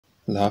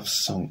Love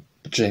Song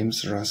by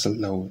James Russell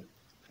Lowell.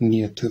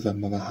 Near to the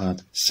mother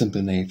heart,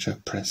 simple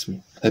nature, press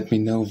me. Let me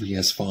know thee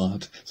as thou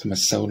art, to my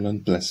soul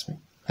and bless me.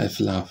 I've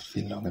loved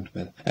thee long and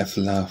well, I've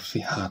loved thee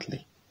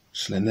heartily.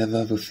 Shall I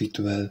never with thee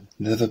dwell,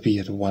 never be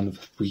at one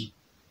with thee?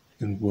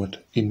 Inward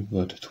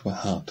to the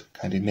heart,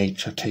 kindly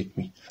nature take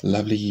me,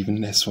 lovely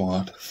even as thou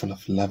art, full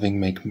of loving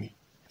make me.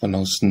 Thou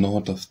knowest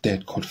naught of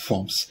dead cold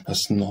forms,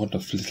 knowest naught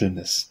of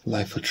littleness,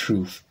 lifeful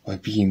truth, thy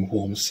being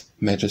warms,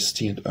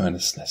 majesty and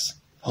earnestness.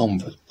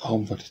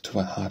 Homeward to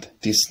thy heart,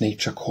 dearest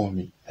nature call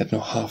me, let no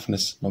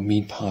halfness, no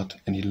mean part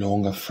any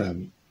longer thrill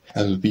me.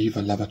 I will be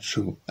the lover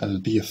true, I will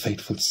be a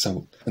faithful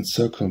soul,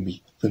 encircle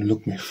me, then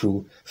look me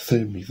through,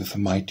 fill me with a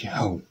mighty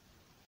whole.